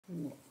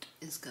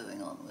is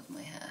going on with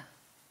my hair?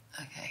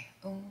 Okay.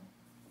 Oh.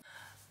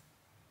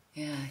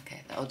 Yeah,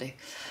 okay, that'll do.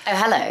 Oh,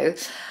 hello.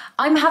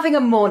 I'm having a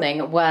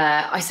morning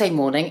where, I say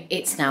morning,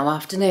 it's now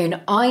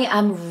afternoon. I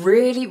am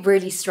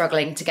really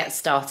struggling to get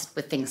started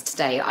with things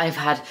today. I've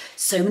had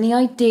so many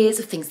ideas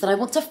of things that I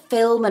want to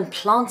film and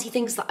planty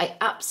things that I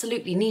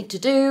absolutely need to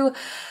do.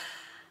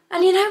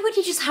 And you know when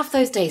you just have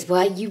those days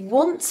where you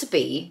want to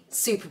be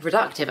super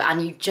productive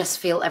and you just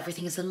feel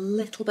everything is a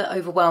little bit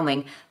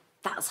overwhelming?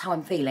 That's how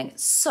I'm feeling.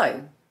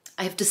 So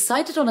I have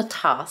decided on a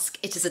task.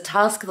 It is a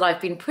task that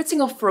I've been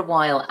putting off for a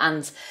while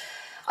and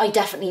I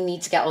definitely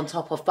need to get on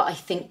top of, but I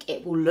think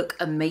it will look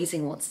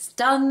amazing once it's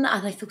done,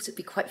 and I thought it'd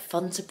be quite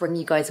fun to bring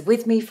you guys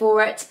with me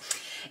for it.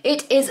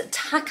 It is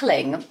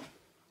tackling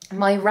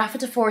my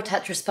Rhaphidophora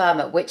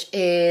Tetrasperma, which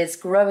is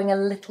growing a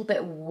little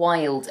bit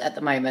wild at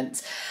the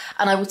moment.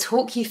 And I will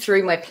talk you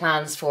through my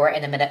plans for it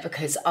in a minute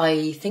because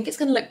I think it's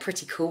going to look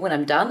pretty cool when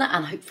I'm done,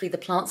 and hopefully the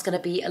plant's going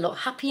to be a lot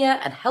happier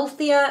and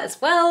healthier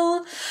as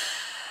well.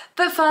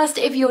 But first,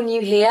 if you're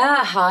new here,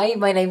 hi,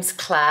 my name's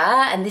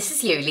Claire and this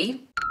is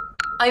Yoli.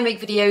 I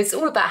make videos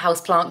all about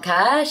houseplant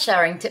care,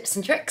 sharing tips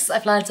and tricks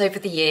I've learned over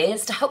the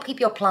years to help keep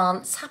your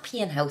plants happy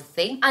and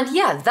healthy. And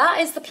yeah, that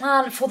is the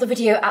plan for the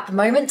video at the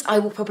moment. I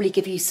will probably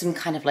give you some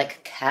kind of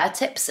like care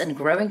tips and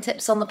growing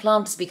tips on the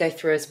plant as we go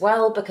through as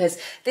well, because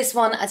this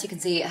one, as you can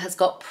see, has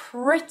got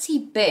pretty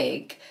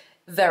big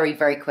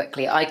very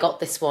quickly. I got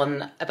this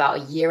one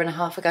about a year and a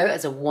half ago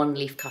as a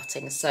one-leaf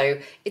cutting, so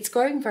it's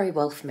growing very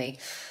well for me.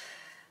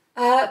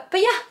 But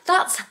yeah,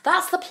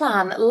 that's the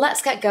plan.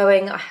 Let's get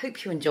going. I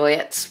hope you enjoy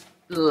it.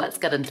 Let's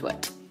get into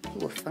it.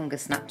 Ooh, a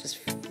fungus gnat just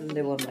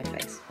flew on my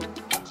face.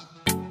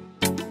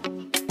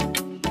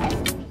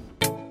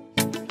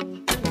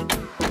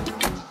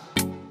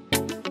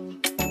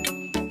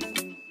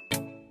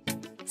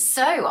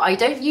 So, I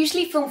don't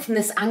usually film from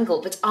this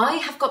angle, but I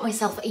have got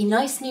myself a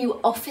nice new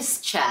office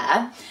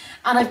chair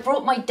and I've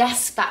brought my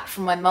desk back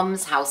from my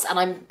mum's house, and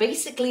I'm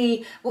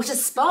basically, what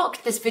has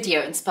sparked this video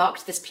and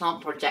sparked this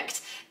plant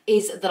project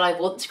is that I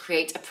want to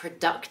create a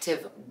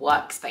productive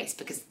workspace,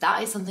 because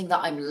that is something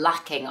that I'm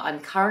lacking. I'm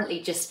currently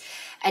just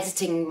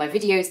editing my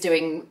videos,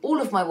 doing all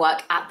of my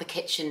work at the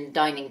kitchen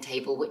dining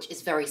table, which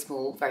is very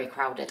small, very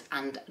crowded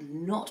and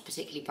not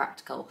particularly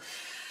practical.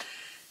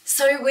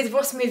 So with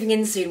Ross moving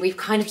in soon, we've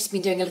kind of just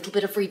been doing a little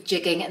bit of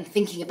rejigging and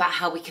thinking about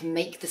how we can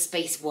make the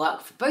space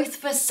work for both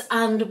of us.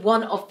 And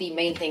one of the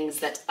main things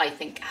that I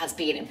think has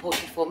been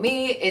important for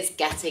me is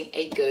getting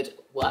a good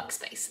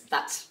workspace.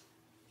 That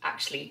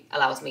actually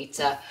allows me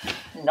to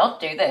not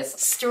do this,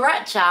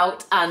 stretch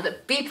out and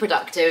be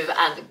productive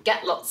and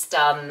get lots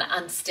done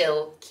and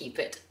still keep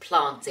it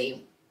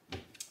planty.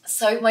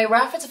 So my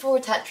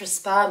Rhaphidophora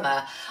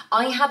Tetrasperma,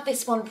 I had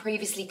this one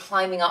previously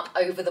climbing up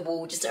over the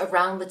wall just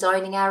around the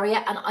dining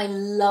area, and I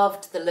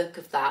loved the look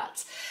of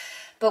that.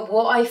 But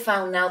what I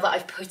found now that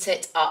I've put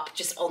it up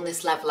just on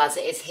this level as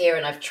it is here,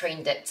 and I've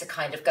trained it to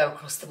kind of go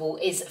across the wall,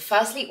 is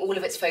firstly all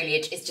of its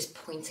foliage is just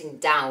pointing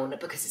down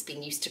because it's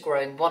been used to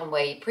growing one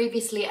way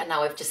previously, and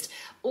now I've just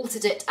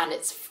altered it and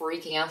it's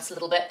freaking out a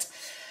little bit.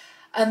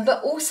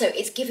 But also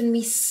it's given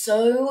me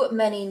so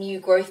many new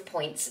growth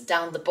points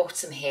down the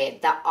bottom here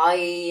that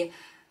I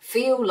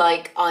feel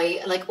like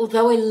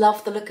although I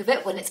love the look of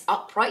it when it's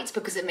upright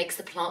because it makes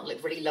the plant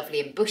look really lovely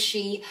and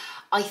bushy,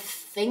 I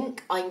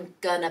think I'm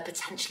gonna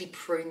potentially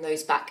prune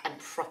those back and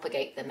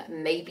propagate them,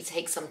 maybe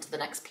take some to the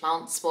next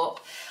plant swap.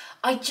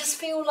 I just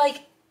feel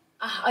like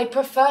I'd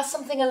prefer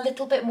something a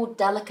little bit more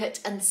delicate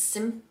and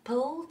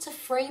simple to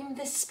frame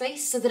this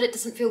space so that it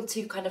doesn't feel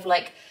too kind of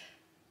like,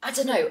 I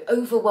don't know,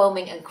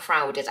 overwhelming and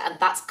crowded, and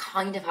that's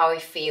kind of how I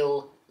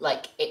feel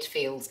like it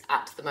feels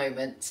at the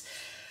moment.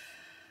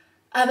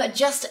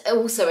 Just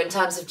also in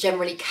terms of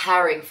generally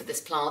caring for this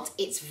plant,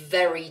 it's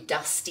very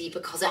dusty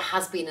because it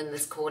has been in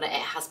this corner, it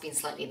has been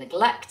slightly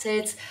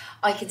neglected.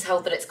 I can tell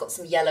that it's got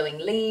some yellowing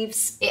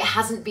leaves. It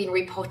hasn't been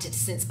repotted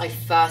since I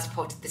first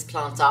potted this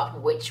plant up,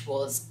 which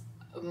was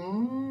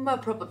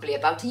probably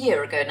about a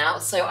year ago now.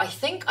 So I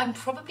think I'm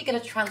probably going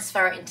to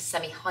transfer it into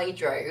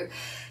semi-hydro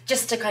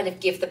just to kind of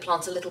give the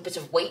plant a little bit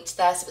of weight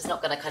there so it's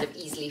not going to kind of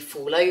easily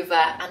fall over.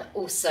 And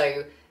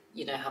also,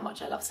 you know how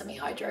much I love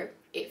semi-hydro.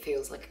 It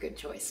feels like a good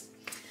choice.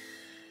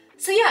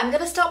 So yeah, I'm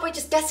going to start by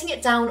just getting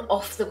it down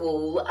off the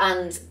wall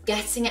and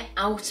getting it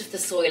out of the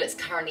soil it's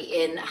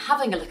currently in,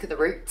 having a look at the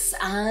roots,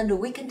 and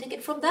we can take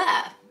it from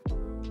there.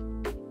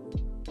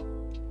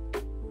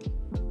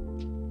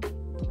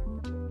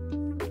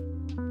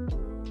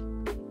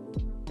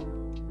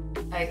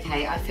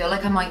 Okay, I feel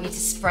like I might need to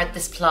spread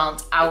this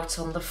plant out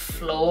on the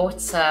floor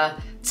to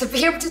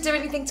be able to do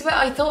anything to it.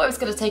 I thought I was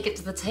going to take it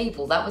to the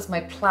table. That was my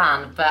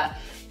plan, but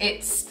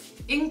it's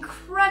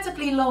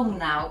incredibly long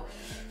now.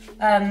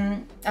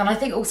 And I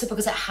think also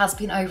because it has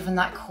been over in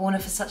that corner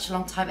for such a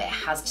long time, it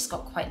has just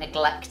got quite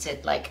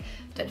neglected. Like, I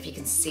don't know if you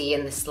can see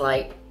in this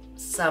light,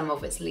 some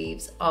of its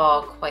leaves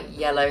are quite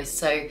yellow.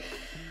 So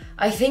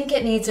I think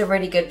it needs a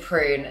really good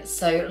prune.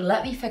 So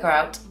let me figure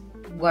out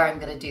where I'm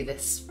going to do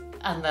this,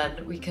 and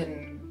then we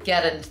can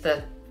get into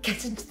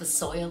the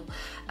soil.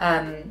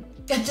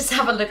 just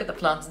have a look at the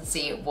plant and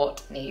see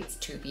what needs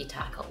to be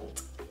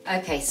tackled.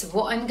 Okay, so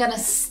what I'm gonna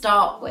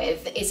start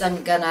with is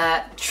I'm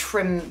gonna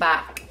trim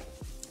back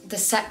the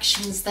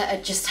sections that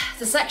are just,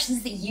 the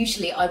sections that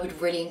usually I would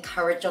really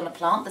encourage on a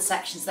plant, the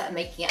sections that are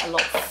making it a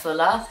lot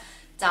fuller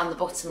down the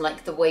bottom,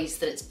 like the ways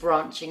that it's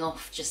branching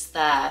off just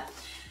there.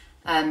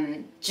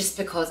 Just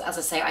because, as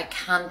I say, I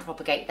can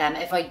propagate them.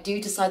 If I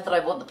do decide that I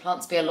want the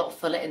plant to be a lot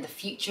fuller in the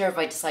future, if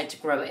I decide to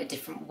grow it a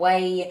different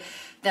way,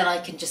 then I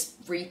can just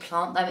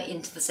replant them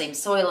into the same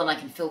soil and I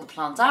can fill the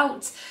plant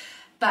out.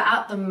 But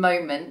at the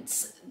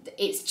moment,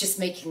 it's just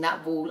making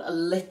that wall a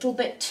little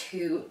bit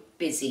too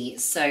busy.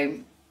 So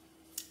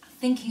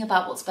thinking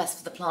about what's best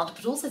for the plant,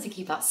 but also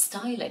thinking about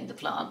styling the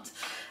plant,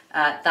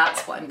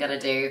 that's what I'm gonna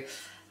do.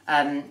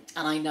 And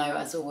I know,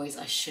 as always,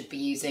 I should be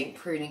using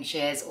pruning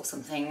shears or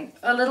something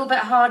a little bit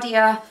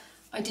hardier.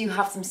 I do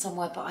have them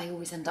somewhere, but I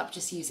always end up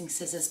just using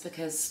scissors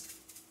because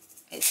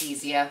it's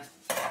easier.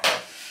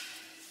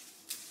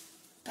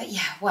 But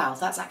yeah, wow,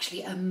 that's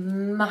actually a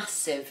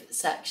massive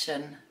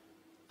section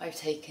I've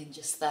taken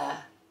just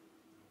there.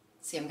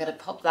 See, I'm going to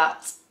pop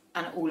that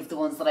and all of the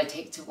ones that I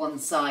take to one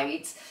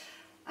side.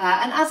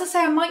 And as I say,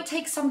 I might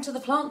take some to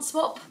the plant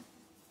swap.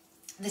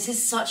 This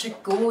is such a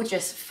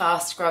gorgeous,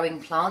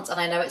 fast-growing plant, and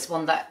I know it's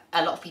one that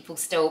a lot of people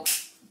still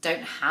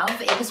don't have.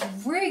 It was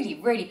really,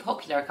 really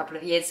popular a couple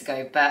of years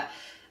ago, but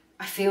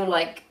I feel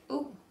like,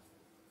 ooh,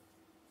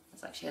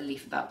 there's actually a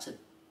leaf about to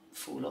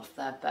fall off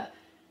there, but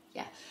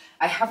yeah.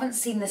 I haven't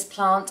seen this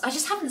plant, I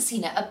just haven't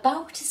seen it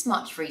about as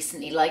much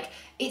recently. Like,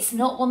 it's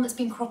not one that's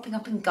been cropping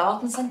up in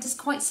garden centres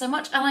quite so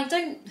much, and I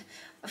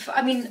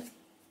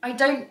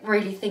don't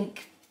really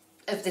think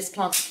of this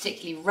plant as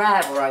particularly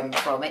rare where I'm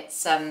from.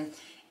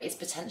 It's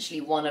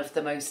potentially one of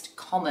the most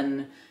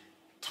common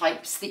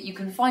types that you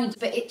can find,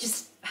 but it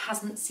just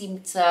hasn't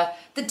seemed to,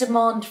 the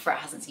demand for it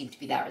hasn't seemed to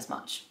be there as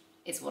much,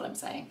 is what I'm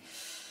saying.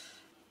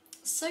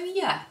 So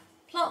yeah,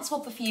 plant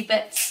swap a few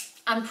bits,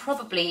 and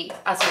probably,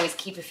 as always,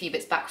 keep a few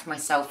bits back for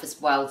myself as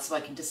well, so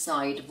I can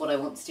decide what I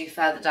want to do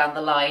further down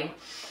the line.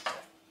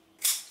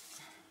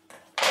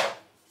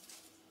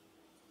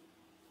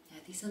 Yeah,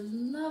 these are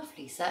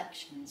lovely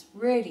sections,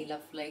 really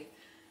lovely.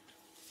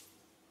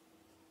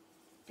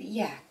 But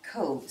yeah,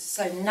 cool.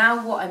 So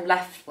now what I'm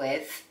left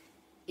with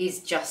is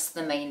just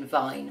the main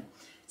vine.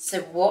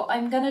 So what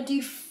I'm gonna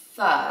do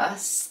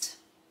first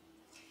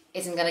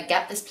is I'm gonna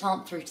get this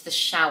plant through to the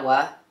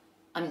shower.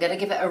 I'm gonna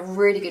give it a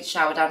really good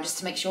shower down just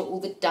to make sure all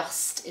the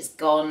dust is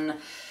gone.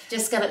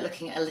 Just get it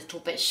looking a little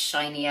bit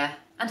shinier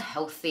and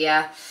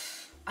healthier.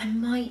 I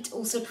might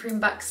also prune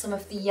back some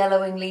of the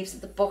yellowing leaves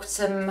at the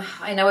bottom.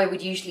 I know I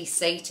would usually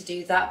say to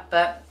do that,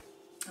 but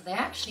they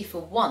actually, for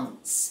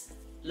once,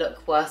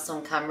 look worse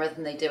on camera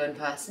than they do in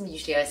person.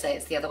 Usually I say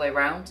it's the other way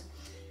around.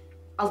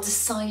 I'll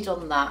decide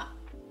on that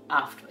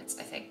afterwards,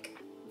 I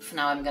think. For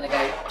now, I'm gonna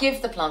go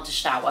give the plant a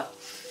shower.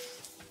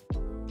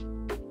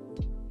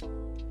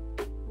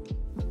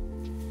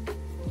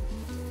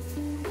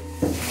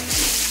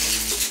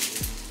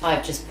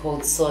 I've just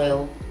poured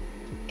soil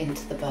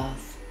into the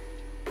bath.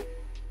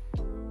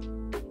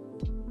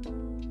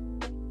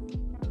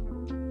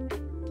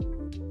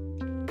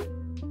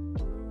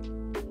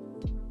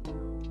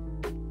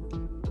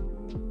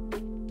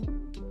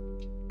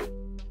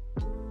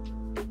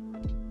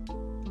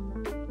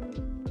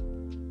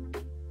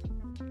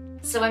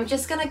 So I'm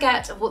just gonna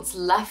get what's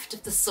left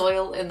of the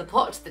soil in the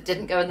pot that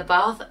didn't go in the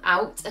bath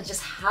out and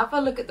just have a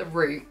look at the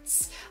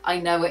roots. I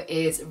know it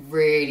is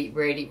really,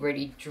 really,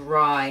 really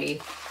dry,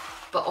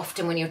 but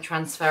often when you're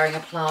transferring a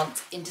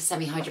plant into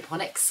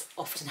semi-hydroponics,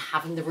 often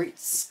having the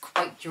roots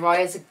quite dry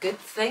is a good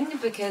thing,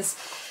 because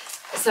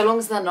so long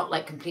as they're not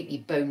like completely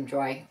bone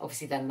dry,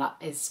 obviously then that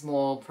is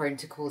more prone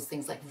to cause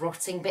things like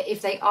rotting. But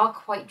if they are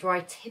quite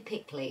dry,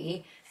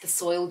 typically the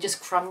soil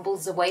just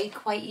crumbles away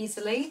quite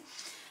easily.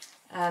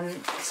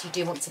 So you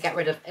do want to get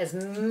rid of as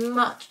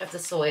much of the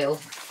soil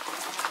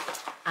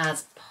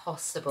as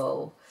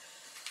possible.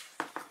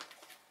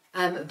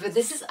 But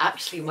this is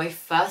actually my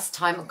first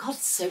time, oh God,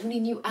 so many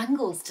new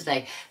angles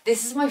today.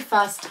 This is my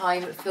first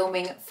time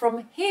filming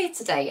from here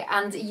today,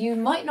 and you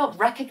might not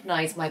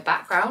recognise my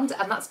background,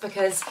 and that's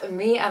because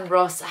me and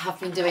Ross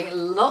have been doing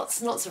lots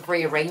and lots of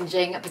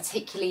rearranging,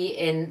 particularly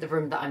in the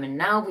room that I'm in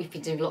now. We've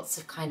been doing lots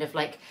of kind of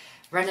like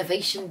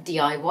renovation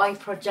DIY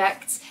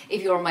projects.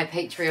 If you're on my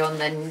Patreon,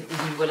 then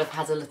you will have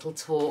had a little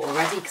tour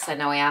already, because I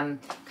know I am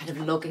kind of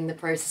logging the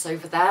process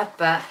over there,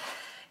 but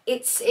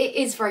it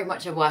is very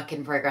much a work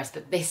in progress.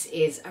 But this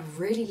is a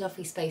really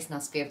lovely space now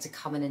to be able to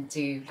come in and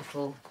do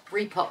little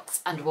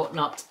repots and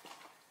whatnot.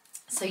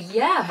 So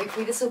yeah,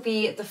 hopefully this will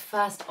be the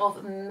first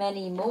of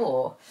many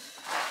more.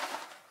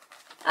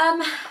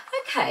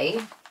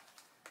 Okay,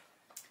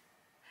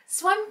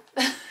 so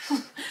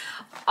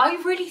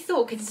I really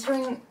thought,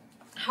 considering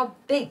how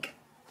big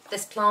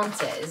this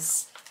plant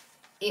is,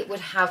 it would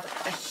have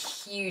a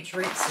huge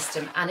root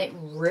system, and it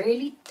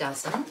really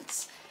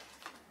doesn't.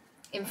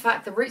 In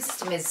fact, the root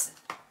system is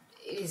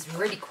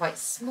really quite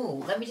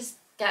small. Let me just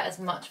get as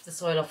much of the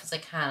soil off as I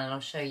can and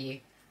I'll show you.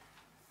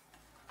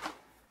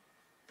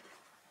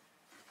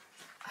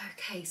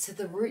 Okay, so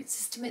the root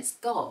system it's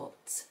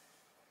got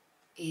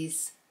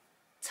is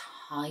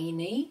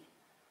tiny.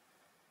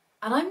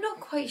 And I'm not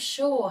quite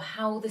sure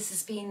how this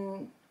has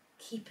been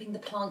keeping the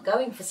plant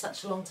going for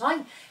such a long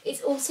time.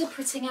 It's also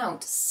putting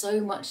out so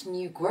much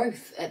new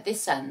growth at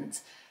this end.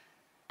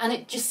 And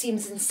it just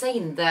seems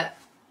insane that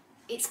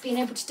it's been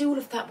able to do all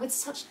of that with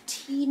such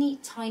teeny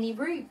tiny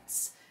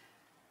roots.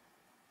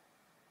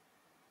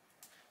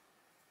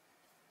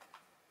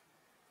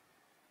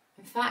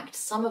 In fact,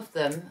 some of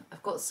them,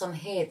 I've got some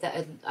here that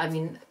are, I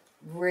mean,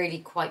 really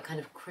quite kind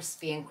of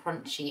crispy and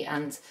crunchy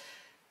and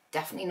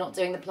definitely not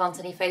doing the plant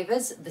any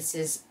favours. This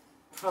is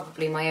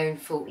probably my own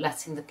fault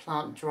letting the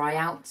plant dry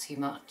out too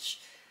much.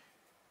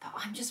 But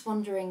I'm just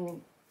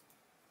wondering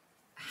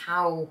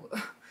how,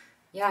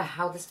 yeah,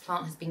 how this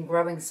plant has been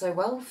growing so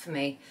well for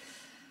me.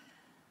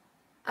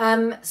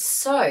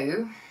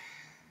 So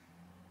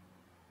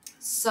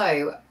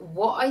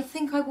what I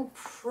think I will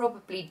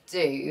probably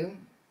do,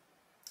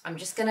 I'm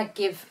just going to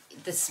give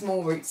the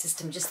small root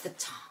system just the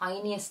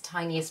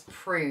tiniest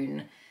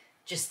prune,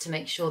 just to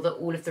make sure that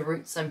all of the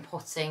roots I'm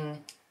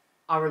potting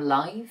are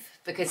alive,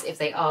 because if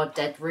they are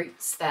dead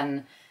roots,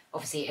 then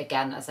obviously,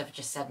 again, as I've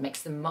just said,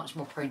 makes them much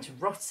more prone to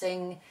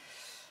rotting.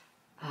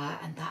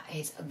 And that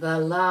is the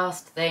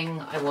last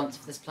thing I want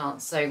for this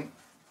plant. So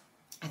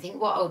I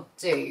think what I'll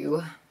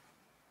do,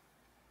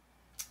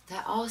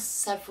 there are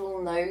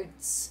several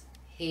nodes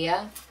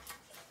here.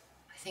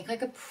 I think I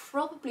could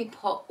probably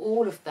pot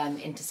all of them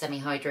into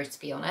semi-hydro, to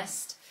be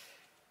honest.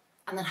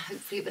 And then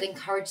hopefully it would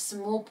encourage some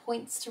more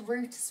points to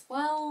root as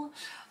well.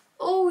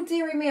 Oh,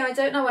 dearie me, I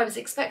don't know. I was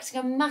expecting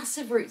a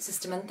massive root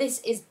system and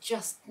this is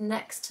just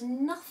next to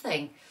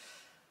nothing.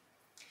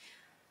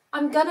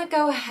 I'm going to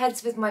go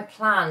ahead with my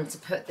plan to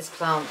put this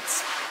plant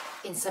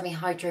in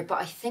semi-hydro, but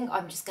I think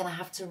I'm just going to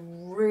have to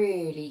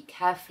really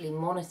carefully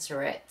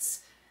monitor it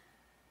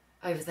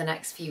over the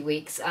next few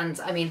weeks. And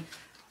I mean,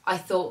 I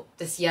thought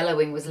this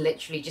yellowing was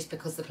literally just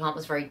because the plant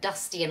was very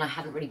dusty and I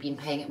hadn't really been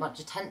paying it much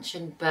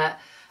attention, but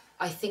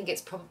I think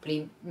it's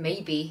probably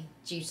maybe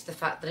due to the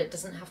fact that it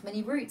doesn't have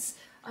many roots.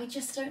 I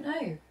just don't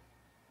know.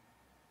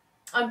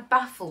 I'm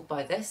baffled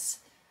by this.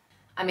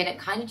 I mean, it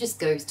kind of just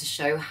goes to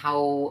show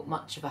how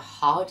much of a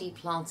hardy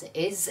plant it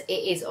is. It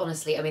is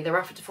honestly, I mean, the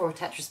Rhaphidophora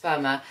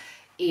Tetrasperma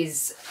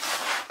is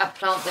a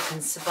plant that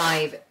can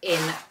survive in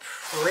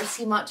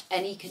pretty much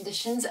any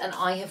conditions, and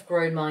I have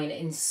grown mine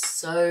in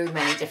so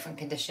many different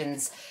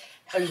conditions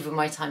over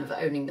my time of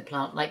owning the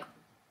plant. Like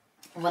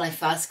when I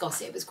first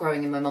got it, it was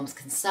growing in my mum's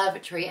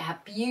conservatory. It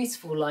had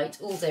beautiful light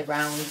all day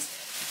round.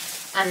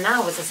 And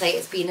now, as I say,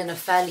 it's been in a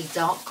fairly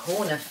dark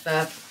corner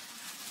for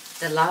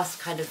the last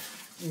kind of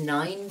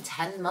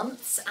 9-10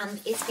 months, and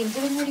it's been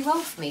doing really well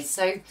for me.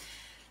 So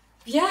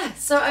yeah,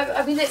 so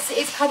I mean,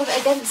 it's kind of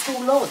against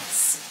all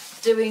odds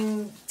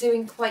doing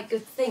quite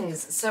good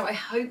things. So I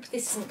hope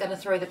this isn't going to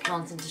throw the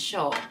plant into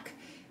shock,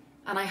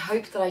 and I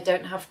hope that I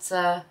don't have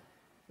to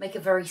make a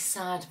very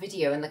sad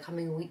video in the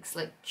coming weeks,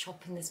 like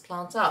chopping this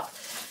plant up.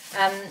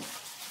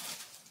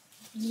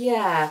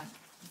 Yeah,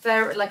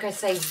 very, like I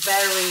say,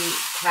 very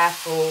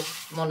careful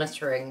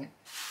monitoring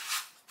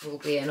will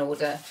be in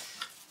order.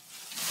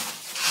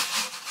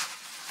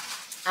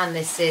 And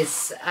this is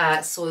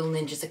Soil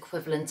Ninja's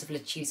equivalent of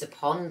Lechuza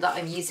Pond that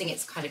I'm using.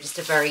 It's kind of just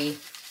a very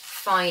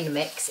fine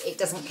mix. It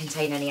doesn't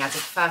contain any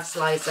added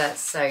fertiliser,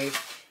 so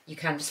you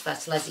can just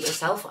fertilise it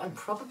yourself. I'm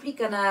probably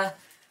gonna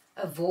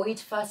avoid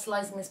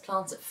fertilising this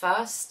plant at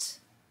first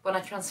when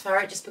I transfer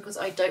it, just because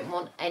I don't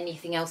want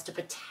anything else to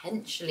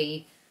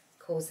potentially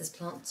cause this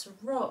plant to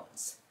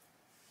rot.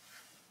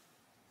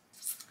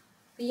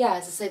 But yeah,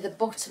 as I say, the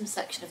bottom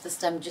section of the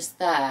stem just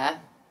there,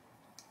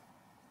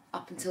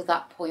 up until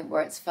that point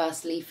where its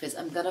first leaf is,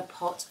 I'm going to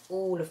pot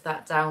all of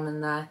that down in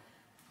there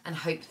and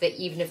hope that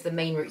even if the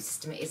main root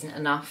system isn't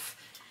enough,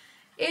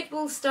 it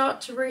will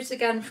start to root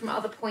again from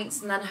other points,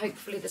 and then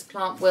hopefully this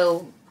plant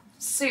will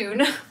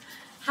soon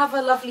have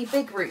a lovely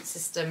big root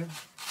system.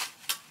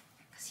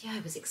 Because yeah,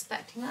 I was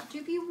expecting that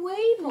to be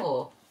way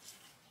more.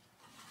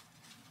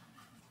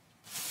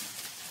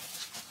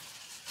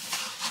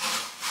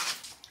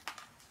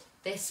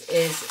 This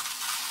is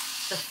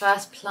the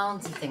first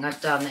planting thing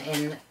I've done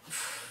in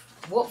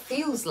what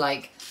feels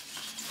like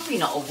probably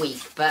not a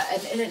week, but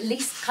in at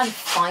least kind of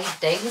 5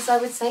 days, I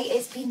would say.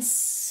 It's been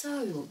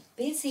so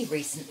busy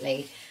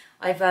recently.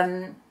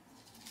 I'm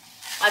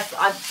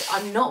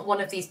not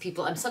one of these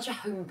people. I'm such a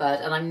home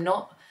bird, and I'm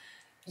not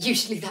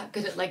usually that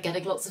good at like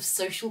getting lots of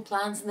social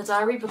plans in the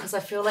diary, because I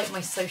feel like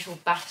my social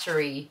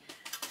battery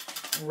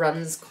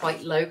runs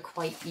quite low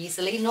quite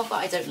easily. Not that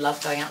I don't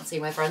love going out and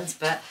seeing my friends,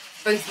 but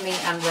both me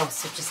and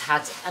Ross have just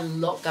had a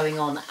lot going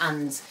on,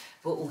 and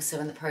we're also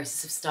in the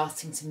process of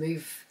starting to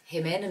move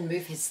him in and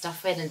move his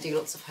stuff in and do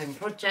lots of home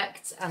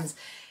projects, and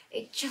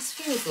it just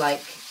feels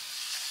like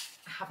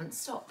I haven't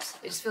stopped.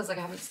 It just feels like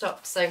I haven't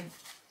stopped. So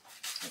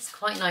it's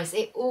quite nice.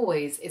 It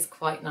always is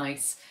quite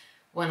nice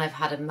when I've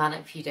had a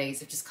manic few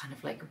days of just kind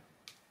of like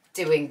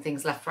doing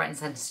things left, right and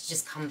centre, to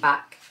just come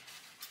back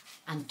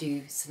and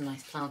do some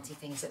nice planty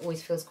things. It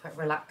always feels quite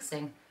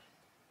relaxing.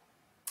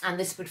 And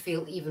this would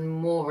feel even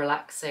more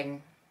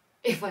relaxing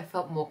if I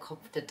felt more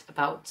confident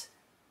about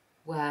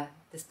where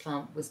this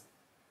plant was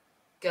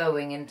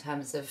going in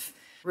terms of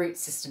root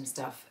system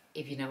stuff,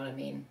 if you know what I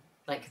mean.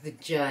 Like the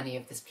journey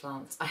of this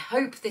plant. I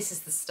hope this is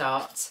the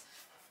start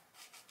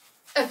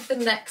of the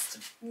next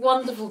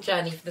wonderful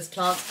journey for this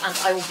plant, and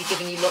I will be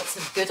giving you lots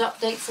of good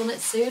updates on it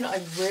soon.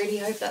 I really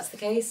hope that's the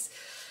case.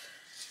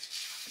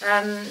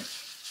 But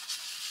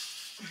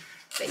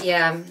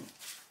yeah,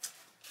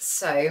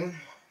 so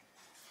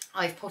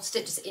I've potted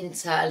it just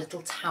into a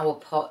little tower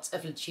pot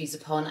of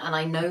HOUSEPLANT, and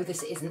I know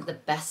this isn't the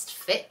best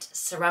fit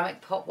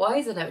ceramic pot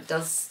wise. I know it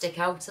does stick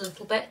out a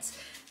little bit.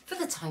 For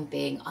the time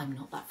being, I'm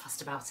not that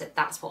fussed about it.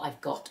 That's what I've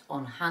got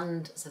on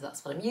hand, so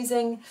that's what I'm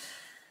using.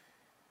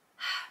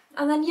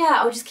 And then yeah,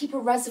 I'll just keep a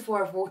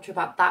reservoir of water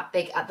about that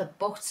big at the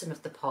bottom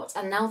of the pot.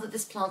 And now that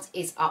this plant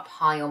is up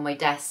high on my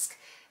desk,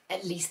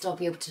 at least I'll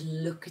be able to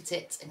look at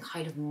it and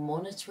kind of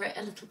monitor it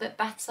a little bit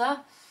better.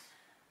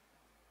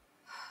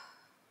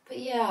 But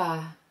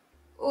yeah,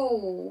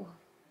 oh,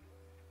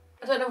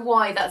 I don't know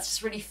why that's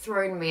just really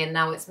thrown me, and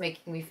now it's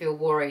making me feel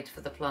worried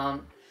for the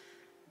plant.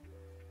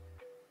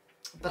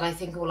 But I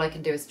think all I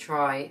can do is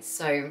try.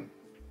 So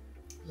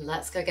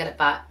let's go get it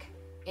back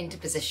into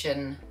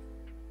position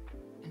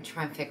and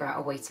try and figure out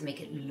a way to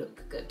make it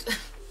look good.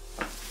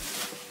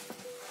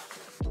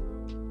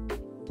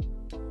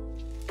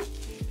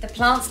 The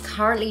plant's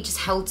currently just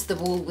held to the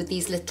wall with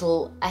these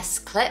little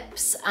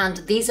S-clips, and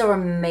these are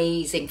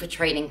amazing for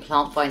training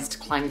plant vines to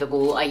climb the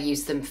wall. I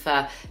use them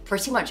for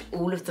pretty much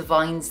all of the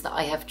vines that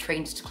I have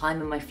trained to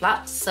climb in my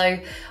flat. So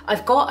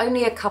I've got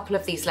only a couple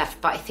of these left,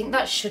 but I think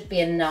that should be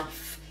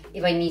enough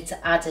if I need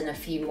to add in a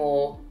few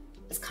more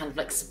as kind of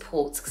like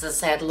supports, because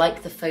as I say, I'd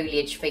like the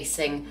foliage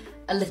facing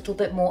a little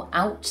bit more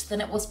out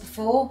than it was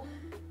before.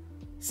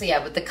 So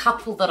yeah, with the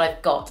couple that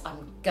I've got,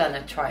 I'm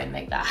gonna try and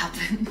make that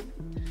happen.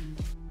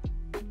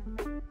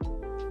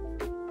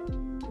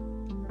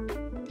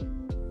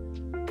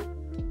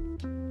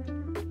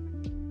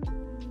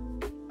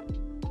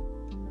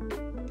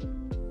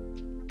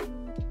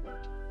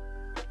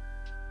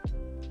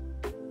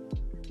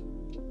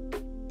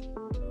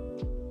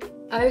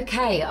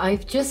 Okay,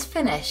 I've just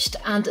finished,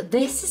 and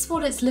this is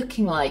what it's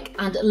looking like,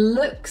 and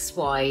looks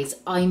wise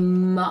I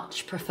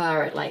much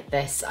prefer it like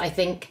this. I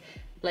think,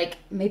 like,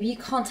 maybe you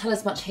can't tell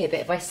as much here, but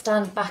if I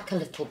stand back a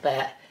little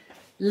bit,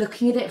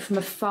 looking at it from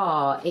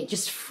afar, it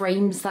just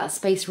frames that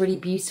space really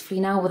beautifully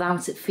now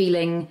without it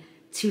feeling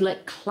too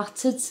like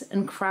cluttered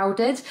and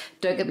crowded.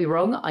 Don't get me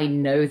wrong, I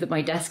know that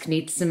my desk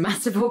needs some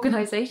massive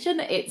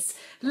organisation. It's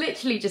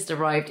literally just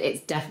arrived.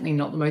 It's definitely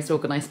not the most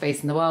organised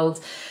space in the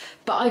world.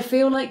 But I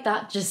feel like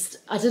that just,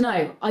 I don't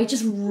know, I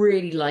just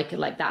really like it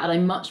like that, and I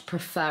much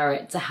prefer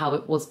it to how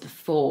it was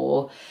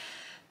before.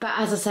 But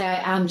as I say,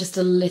 I am just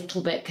a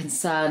little bit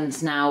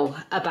concerned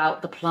now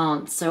about the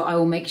plant, so I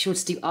will make sure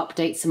to do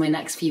updates in my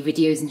next few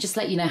videos and just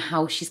let you know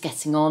how she's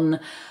getting on.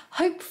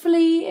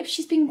 Hopefully, if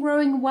she's been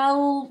growing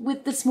well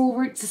with the small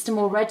root system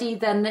already,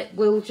 then it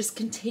will just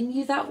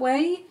continue that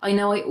way. I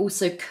know I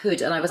also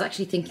could, and I was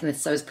actually thinking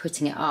this as I was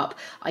putting it up,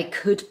 I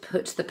could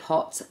put the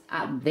pot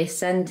at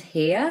this end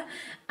here,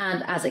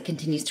 and as it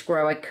continues to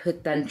grow, I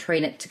could then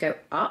train it to go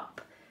up.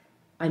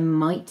 I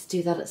might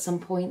do that at some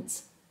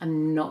point.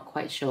 I'm not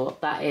quite sure.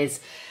 That is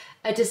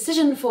a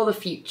decision for the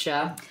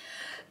future.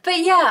 But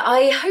yeah,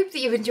 I hope that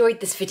you've enjoyed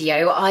this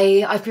video.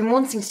 I've been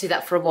wanting to do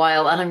that for a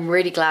while, and I'm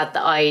really glad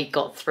that I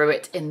got through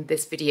it in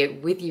this video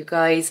with you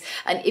guys.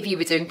 And if you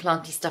were doing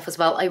planty stuff as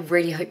well, I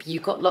really hope you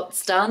got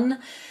lots done.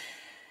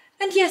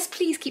 And yes,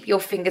 please keep your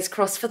fingers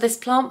crossed for this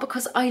plant,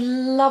 because I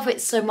love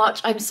it so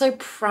much. I'm so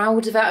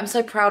proud of it. I'm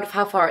so proud of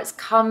how far it's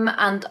come,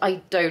 and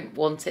I don't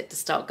want it to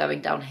start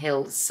going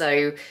downhill.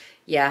 So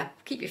yeah,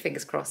 keep your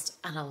fingers crossed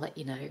and I'll let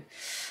you know.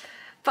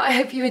 But I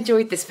hope you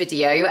enjoyed this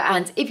video,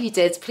 and if you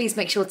did, please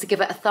make sure to give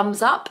it a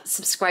thumbs up,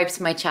 subscribe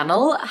to my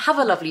channel, have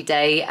a lovely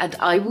day, and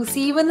I will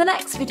see you in the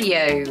next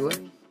video.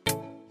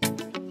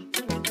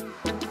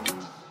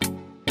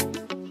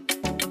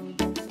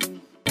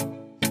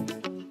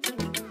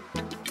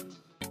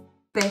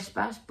 Bish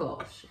bash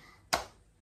bosh.